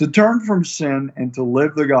 to turn from sin and to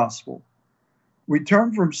live the gospel. We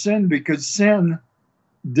turn from sin because sin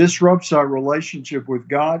disrupts our relationship with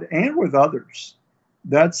God and with others.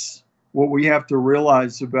 That's what we have to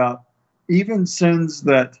realize about even sins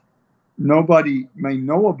that nobody may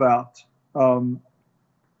know about.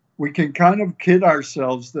 We can kind of kid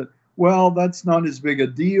ourselves that, well, that's not as big a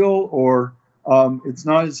deal, or it's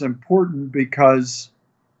not as important because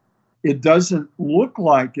it doesn't look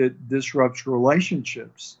like it disrupts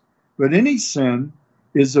relationships. But any sin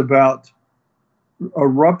is about a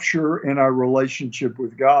rupture in our relationship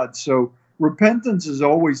with God. So repentance is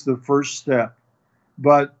always the first step.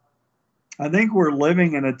 But I think we're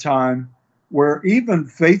living in a time where even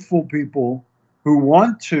faithful people who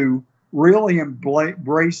want to really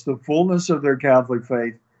embrace the fullness of their Catholic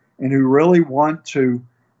faith and who really want to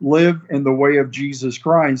live in the way of Jesus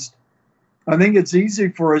Christ, I think it's easy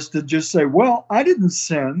for us to just say, well, I didn't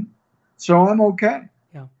sin, so I'm okay.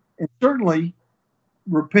 Yeah. And certainly,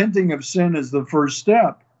 repenting of sin is the first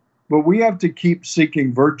step, but we have to keep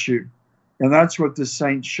seeking virtue. And that's what the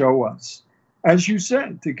saints show us. As you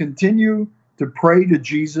said, to continue to pray to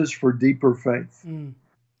Jesus for deeper faith.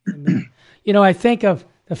 You know, I think of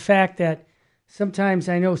the fact that sometimes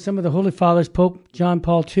I know some of the Holy Fathers, Pope John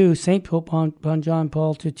Paul II, St. Pope John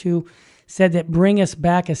Paul II, said that bring us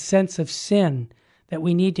back a sense of sin, that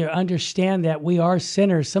we need to understand that we are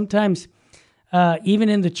sinners. Sometimes, even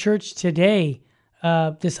in the church today,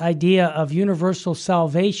 this idea of universal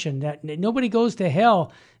salvation, that nobody goes to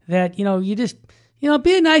hell, that, you just,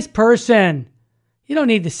 be a nice person. You don't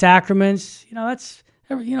need the sacraments. That's,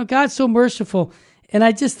 God's so merciful. And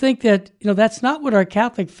I just think that, that's not what our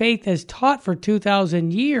Catholic faith has taught for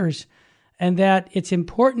 2,000 years, and that it's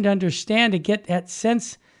important to understand, to get that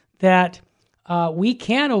sense that we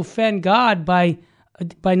can offend God by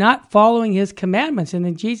not following his commandments. And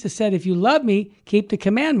then Jesus said, if you love me, keep the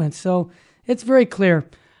commandments. So it's very clear.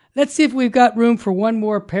 Let's see if we've got room for one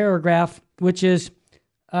more paragraph, which is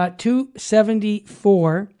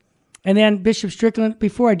 274. And then, Bishop Strickland,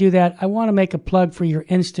 before I do that, I want to make a plug for your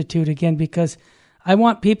institute again, because I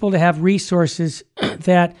want people to have resources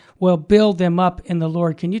that will build them up in the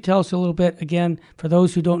Lord. Can you tell us a little bit, again, for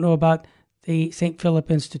those who don't know about the St. Philip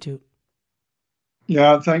Institute?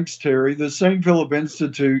 Yeah, thanks, Terry. The St. Philip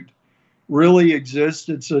Institute really exists.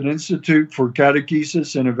 It's an institute for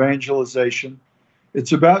catechesis and evangelization.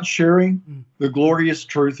 It's about sharing the glorious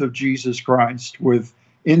truth of Jesus Christ with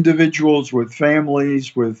individuals, with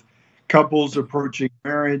families, with couples approaching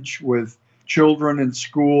marriage, with children in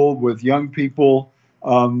school, with young people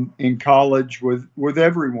in college, with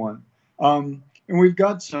everyone. And we've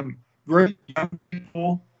got some great young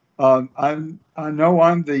people. I know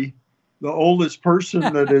I'm the oldest person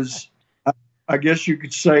that is, I guess you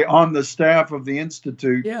could say, on the staff of the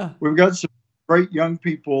Institute. Yeah. We've got some great young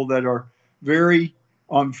people that are very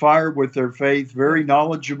on fire with their faith, very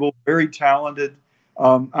knowledgeable, very talented.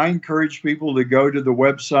 I encourage people to go to the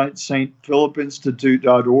website,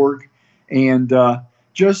 stphilipinstitute.org, and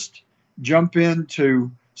just jump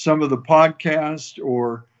into some of the podcasts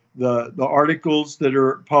or the articles that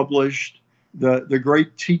are published, the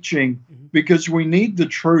great teaching, because we need the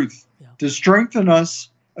truth to strengthen us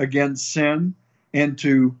against sin and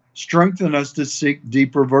to strengthen us to seek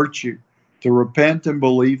deeper virtue, to repent and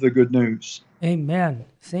believe the good news. Amen.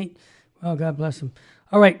 Oh, God bless him.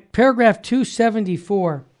 All right, paragraph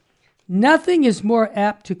 274. Nothing is more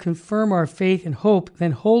apt to confirm our faith and hope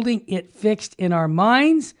than holding it fixed in our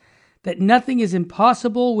minds that nothing is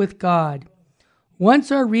impossible with God.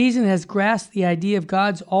 Once our reason has grasped the idea of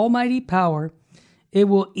God's almighty power, it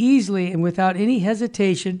will easily and without any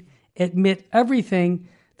hesitation admit everything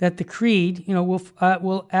that the creed,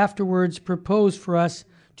 will afterwards propose for us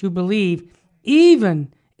to believe,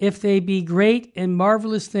 even if they be great and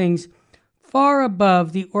marvelous things far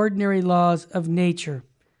above the ordinary laws of nature.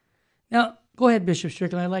 Now, go ahead, Bishop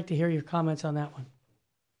Strickland. I'd like to hear your comments on that one.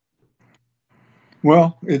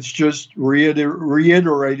 Well, it's just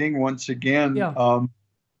reiterating once again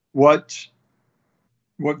what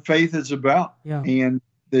faith is about and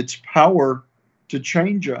its power to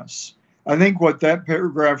change us. I think what that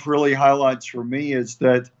paragraph really highlights for me is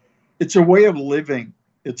that it's a way of living.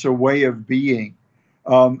 It's a way of being.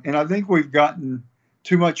 And I think we've gotten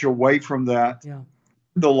too much away from that in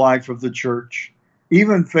the life of the church.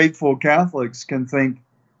 Even faithful Catholics can think,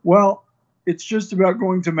 well, it's just about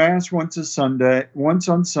going to Mass once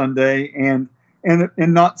on Sunday and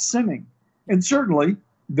not sinning. And certainly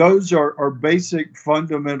those are basic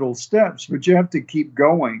fundamental steps, but you have to keep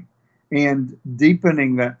going and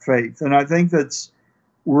deepening that faith. And I think that's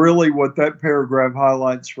really what that paragraph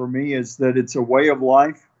highlights for me, is that it's a way of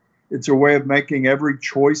life. It's a way of making every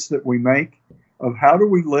choice that we make of how do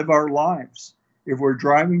we live our lives. If we're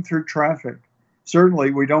driving through traffic,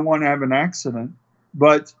 certainly we don't want to have an accident,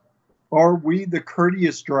 but are we the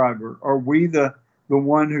courteous driver? Are we the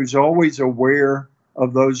one who's always aware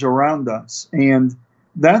of those around us? And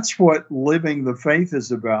that's what living the faith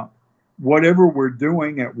is about. Whatever we're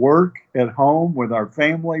doing at work, at home, with our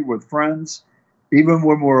family, with friends, even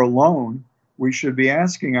when we're alone, we should be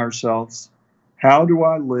asking ourselves, how do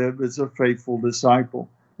I live as a faithful disciple?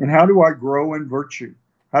 And how do I grow in virtue?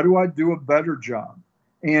 How do I do a better job?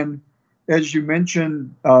 And as you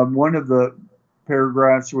mentioned, one of the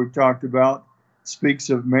paragraphs we've talked about speaks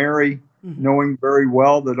of Mary knowing very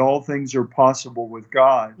well that all things are possible with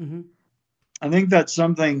God. I think that's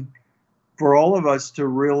something for all of us to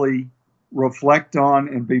really reflect on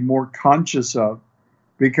and be more conscious of,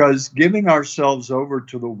 because giving ourselves over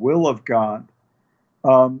to the will of God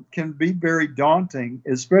can be very daunting,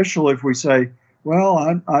 especially if we say, well,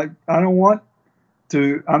 I don't want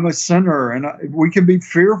to, I'm a sinner, and we can be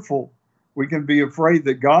fearful. We can be afraid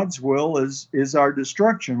that God's will is our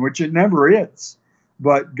destruction, which it never is.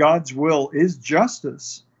 But God's will is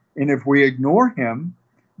justice. And if we ignore him,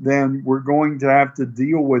 then we're going to have to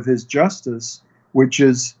deal with his justice, which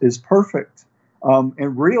is perfect.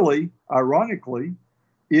 And really, ironically,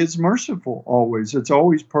 is merciful always. It's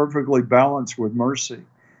always perfectly balanced with mercy.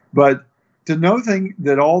 But to know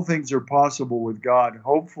that all things are possible with God,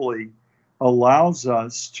 hopefully allows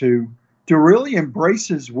us to really embrace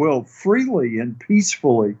his will freely and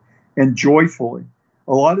peacefully and joyfully.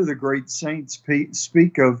 A lot of the great saints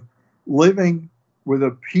speak of living with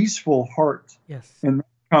a peaceful heart. Yes. And that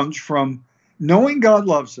comes from knowing God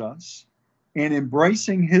loves us and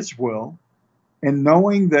embracing his will and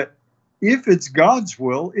knowing that if it's God's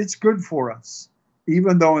will, it's good for us.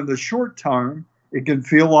 Even though in the short term, it can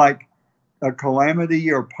feel like a calamity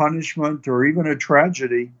or punishment or even a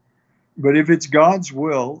tragedy. But if it's God's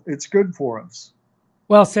will, it's good for us.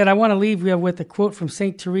 Well said. I want to leave you with a quote from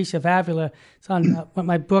St. Teresa of Avila. It's on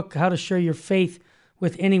my book, How to Share Your Faith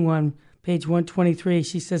with Anyone, page 123.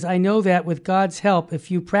 She says, I know that with God's help,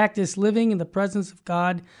 if you practice living in the presence of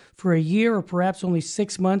God for a year or perhaps only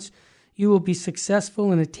 6 months, you will be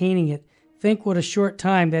successful in attaining it. Think what a short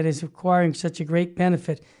time that is requiring such a great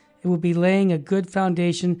benefit. It will be laying a good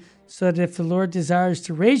foundation so that if the Lord desires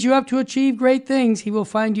to raise you up to achieve great things, he will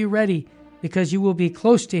find you ready because you will be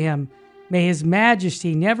close to him. May his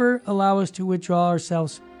majesty never allow us to withdraw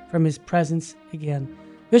ourselves from his presence again.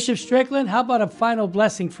 Bishop Strickland, how about a final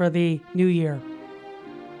blessing for the new year?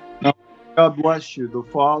 God bless you, the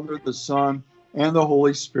Father, the Son, and the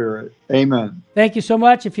Holy Spirit. Amen. Thank you so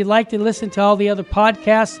much. If you'd like to listen to all the other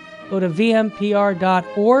podcasts, go to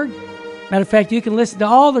vmpr.org. Matter of fact, you can listen to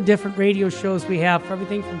all the different radio shows we have, for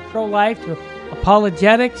everything from pro-life to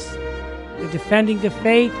apologetics to defending the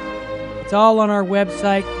faith. It's all on our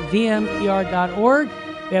website, vmpr.org.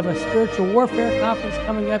 We have a spiritual warfare conference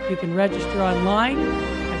coming up. You can register online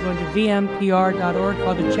by going to vmpr.org.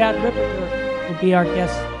 Father Chad Ripper will be our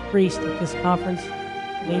guest priest at this conference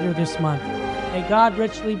later this month. May God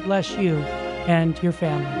richly bless you and your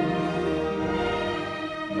family.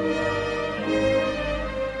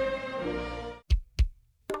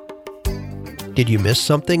 Did you miss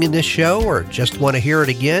something in this show or just want to hear it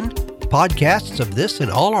again? Podcasts of this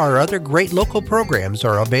and all our other great local programs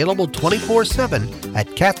are available 24/7 at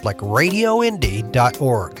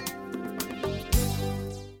CatholicRadioIndy.org.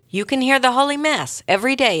 You can hear the Holy Mass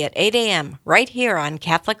every day at 8 a.m. right here on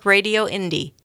Catholic Radio Indy.